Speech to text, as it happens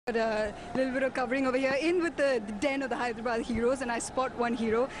A little bit of covering over here in with the den of the Hyderabad heroes, and I spot one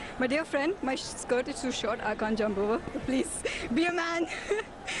hero. My dear friend, my skirt is too short, I can't jump over. Please, be a man.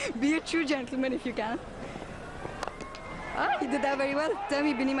 Be a true gentleman if you can. Ah, he did that very well. Tell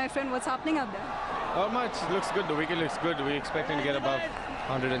me, Binny, my friend, what's happening out there? Not much. Looks good. The wicket looks good. We're expecting to get above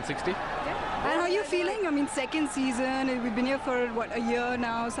 160. And how are you feeling? I mean, second season, we've been here for, what, a year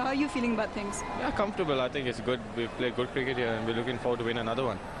now. So how are you feeling about things? Yeah, comfortable. I think it's good. We play good cricket here and we're looking forward to win another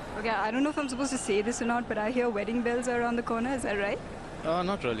one. Okay, I don't know if I'm supposed to say this or not, but I hear wedding bells are around the corner. Is that right?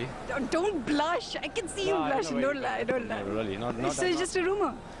 Not really. Don't blush. I can see you blushing. Don't lie. Don't lie. No, really. Not so it's just a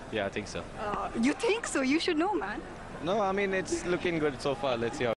rumor? Yeah, I think so. You think so? You should know, man. No, I mean, it's looking good so far. Let's see how